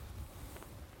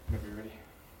Whenever you're ready.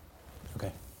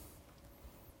 Okay.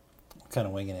 Kind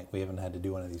of winging it. We haven't had to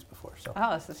do one of these before, so.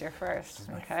 Oh, this is your first. This is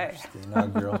my Okay. first, the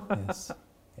inaugural. Yes.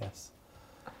 Yes.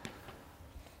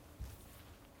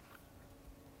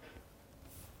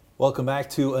 Welcome back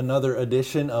to another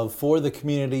edition of For the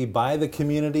Community, by the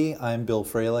Community. I'm Bill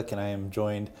Freilich, and I am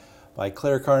joined by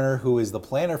Claire Carner, who is the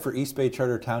planner for East Bay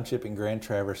Charter Township in Grand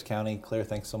Traverse County. Claire,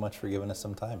 thanks so much for giving us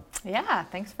some time. Yeah,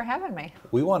 thanks for having me.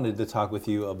 We wanted to talk with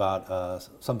you about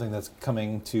something that's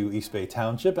coming to East Bay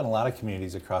Township and a lot of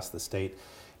communities across the state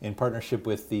in partnership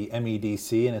with the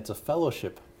MEDC, and it's a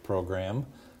fellowship program.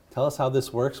 Tell us how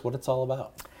this works, what it's all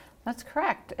about. That's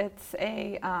correct. It's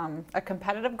a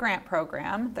competitive grant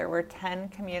program. There were 10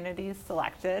 communities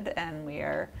selected, and we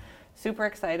are super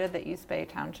excited that East Bay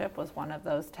Township was one of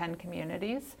those 10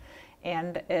 communities.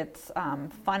 And it's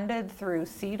funded through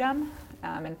CEDM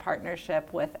in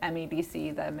partnership with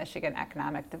MEDC, the Michigan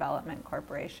Economic Development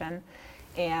Corporation.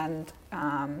 And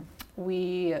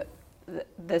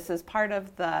this is part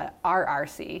of the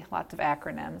RRC, lots of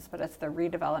acronyms, but it's the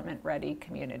Redevelopment Ready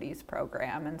Communities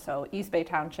Program. And so East Bay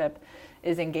Township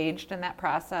is engaged in that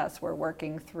process. We're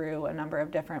working through a number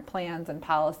of different plans and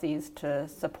policies to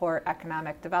support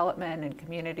economic development and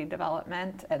community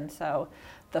development. And so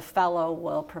the fellow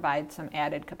will provide some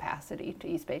added capacity to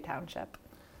East Bay Township.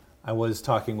 I was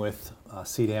talking with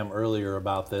CDAM earlier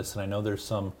about this, and I know there's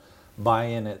some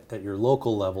buy-in at your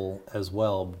local level as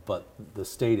well, but the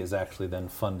state is actually then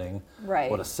funding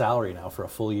what a salary now for a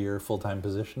full year, full-time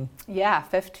position? Yeah,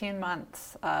 15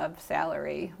 months of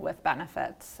salary with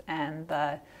benefits, and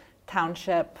the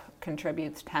township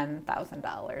contributes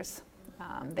 $10,000.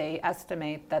 They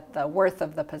estimate that the worth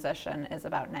of the position is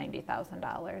about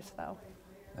 $90,000 though.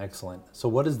 Excellent. So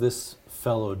what does this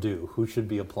fellow do? Who should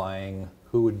be applying?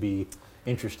 Who would be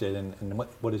interested in, and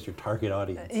what is your target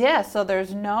audience? Yeah, so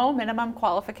there's no minimum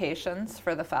qualifications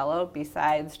for the fellow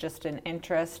besides just an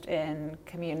interest in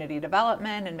community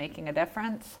development and making a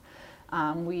difference.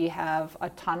 We have a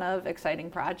ton of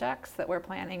exciting projects that we're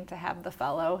planning to have the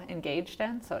fellow engaged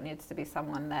in, so it needs to be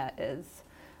someone that is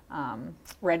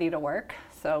ready to work.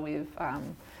 So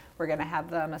we're going to have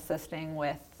them assisting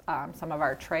with some of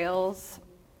our trails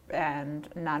and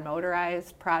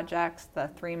non-motorized projects, the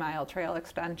 3-mile trail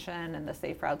extension and the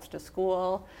safe routes to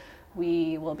school.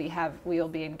 We will be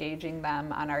engaging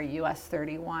them on our US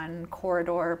 31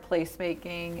 corridor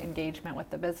placemaking, engagement with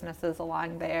the businesses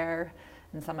along there,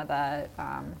 and some of the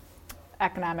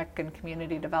economic and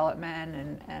community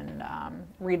development and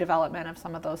redevelopment of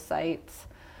some of those sites.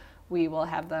 We will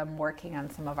have them working on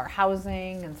some of our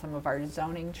housing and some of our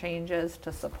zoning changes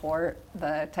to support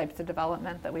the types of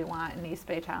development that we want in East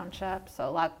Bay Township.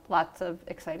 So lots of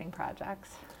exciting projects.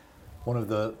 One of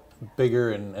the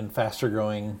bigger and faster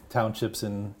growing townships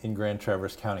in Grand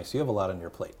Traverse County. So you have a lot on your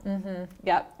plate. Mm-hmm.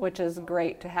 Yep, which is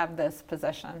great to have this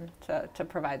position to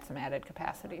provide some added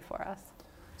capacity for us.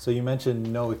 So you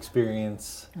mentioned no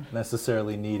experience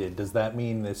necessarily needed. Does that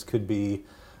mean this could be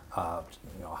a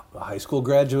high school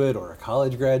graduate or a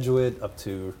college graduate up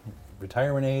to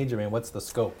retirement age? I mean, what's the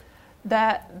scope?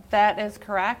 That is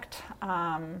correct.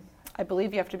 I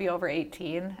believe you have to be over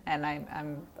 18, and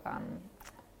I'm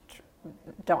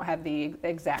don't have the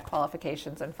exact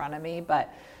qualifications in front of me,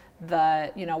 but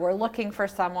we're looking for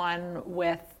someone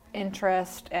with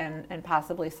interest and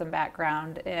possibly some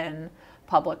background in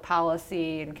public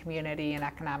policy and community and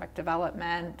economic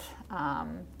development.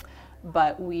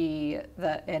 But in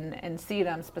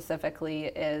CEDM specifically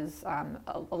is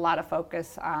a lot of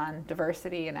focus on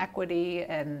diversity and equity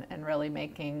and really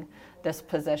making this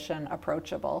position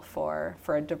approachable for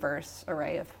a diverse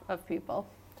array of people.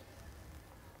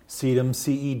 CEDM,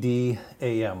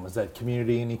 C-E-D-A-M, is that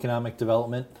Community and Economic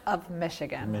Development? Of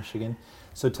Michigan. Michigan.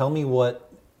 So tell me what,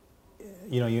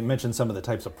 you mentioned some of the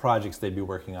types of projects they'd be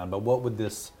working on, but what would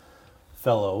this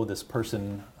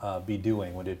person be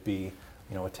doing? Would it be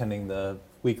attending the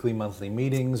weekly, monthly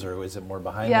meetings, or is it more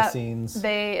behind the scenes?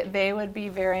 They would be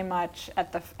very much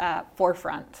at the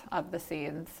forefront of the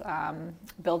scenes,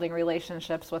 building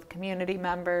relationships with community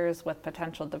members, with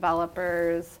potential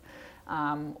developers,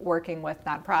 working with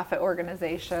nonprofit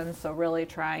organizations, so really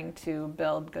trying to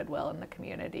build goodwill in the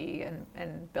community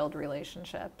and build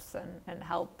relationships and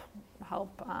help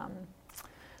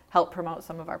promote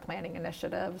some of our planning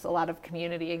initiatives, a lot of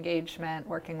community engagement,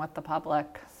 working with the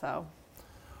public. So,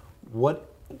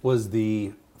 what was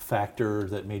the factor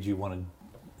that made you want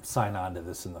to sign on to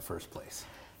this in the first place?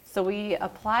 So we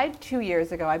applied 2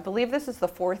 years ago. I believe this is the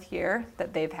 4th year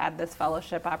that they've had this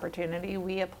fellowship opportunity.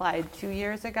 We applied 2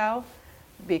 years ago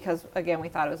because, again, we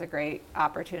thought it was a great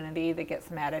opportunity to get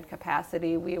some added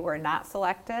capacity. We were not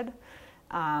selected.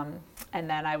 And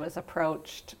then I was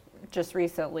approached just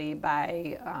recently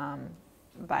by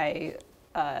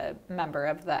a member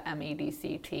of the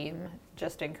MEDC team,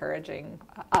 just encouraging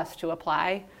us to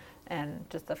apply, and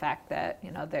just the fact that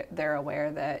they're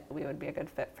aware that we would be a good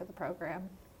fit for the program.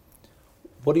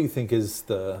 What do you think is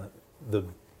the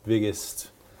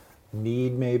biggest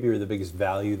need, maybe, or the biggest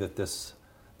value that this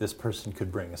person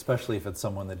could bring, especially if it's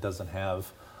someone that doesn't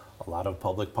have a lot of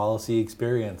public policy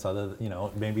experience, other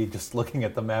maybe just looking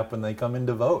at the map when they come in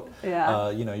to vote.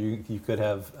 Yeah. You could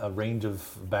have a range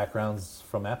of backgrounds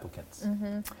from applicants.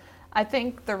 Mm-hmm. I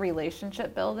think the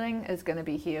relationship building is going to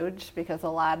be huge, because a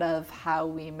lot of how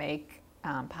we make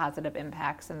positive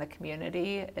impacts in the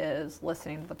community is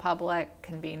listening to the public,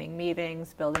 convening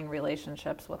meetings, building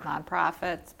relationships with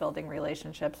nonprofits, building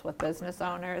relationships with business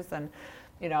owners, and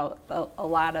a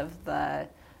lot of the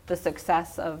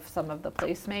success of some of the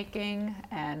placemaking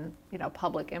and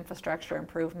public infrastructure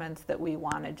improvements that we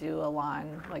want to do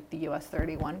along like the US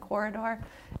 31 corridor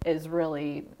is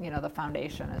really the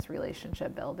foundation is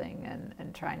relationship building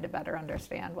and trying to better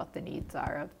understand what the needs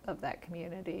are of that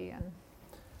community. And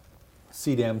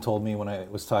CDAM told me when I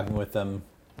was talking with them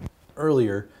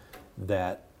earlier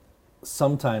that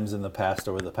sometimes in the past,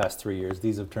 over the past 3 years,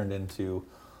 these have turned into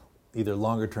either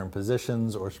longer term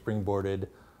positions or springboarded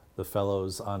the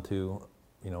fellows onto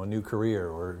a new career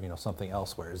or something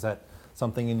elsewhere. Is that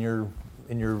something in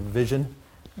your vision?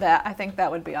 That I think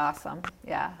that would be awesome.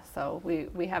 Yeah. So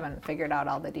we haven't figured out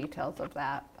all the details of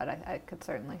that, but I could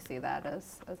certainly see that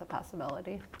as a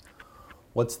possibility.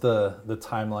 What's the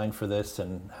timeline for this,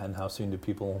 and how soon do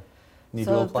people need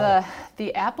to apply? So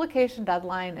the application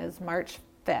deadline is March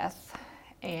 5th,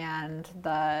 and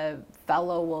the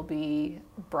fellow will be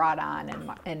brought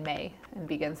on in May and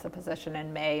begins the position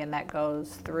in May, and that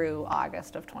goes through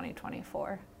August of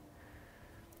 2024.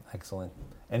 Excellent.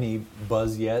 Any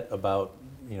buzz yet about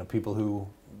people who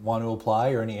want to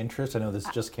apply, or any interest? I know this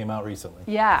just came out recently.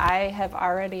 Yeah, I have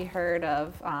already heard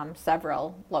of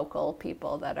several local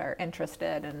people that are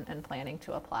interested and planning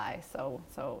to apply. So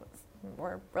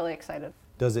we're really excited.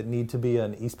 Does it need to be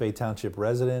an East Bay Township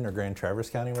resident or Grand Traverse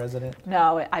County resident?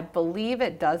 No, I believe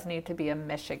it does need to be a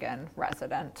Michigan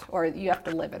resident, or you have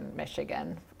to live in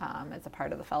Michigan as a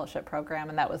part of the fellowship program.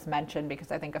 And that was mentioned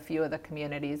because I think a few of the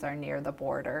communities are near the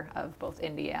border of both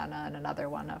Indiana and another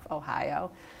one of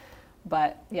Ohio.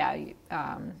 But yeah,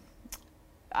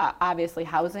 obviously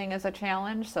housing is a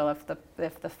challenge. So if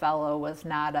the fellow was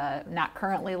not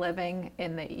currently living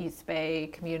in the East Bay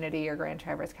community or Grand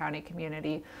Traverse County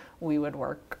community, we would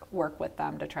work with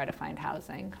them to try to find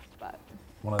housing. But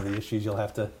one of the issues you'll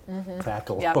have to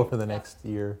tackle Yep. over the next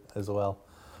year as well.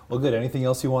 Well, good. Anything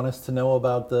else you want us to know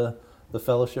about the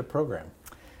fellowship program?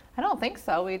 I don't think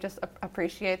so. We just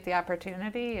appreciate the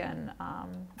opportunity and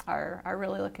are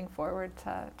really looking forward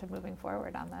to moving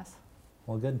forward on this.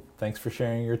 Well, good. Thanks for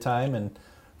sharing your time and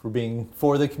for being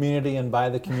for the community and by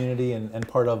the community and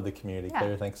part of the community. Yeah.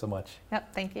 Claire, thanks so much.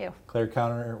 Yep, thank you. Claire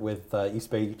Connor with East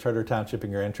Bay Charter Township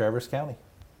in Grand Traverse County.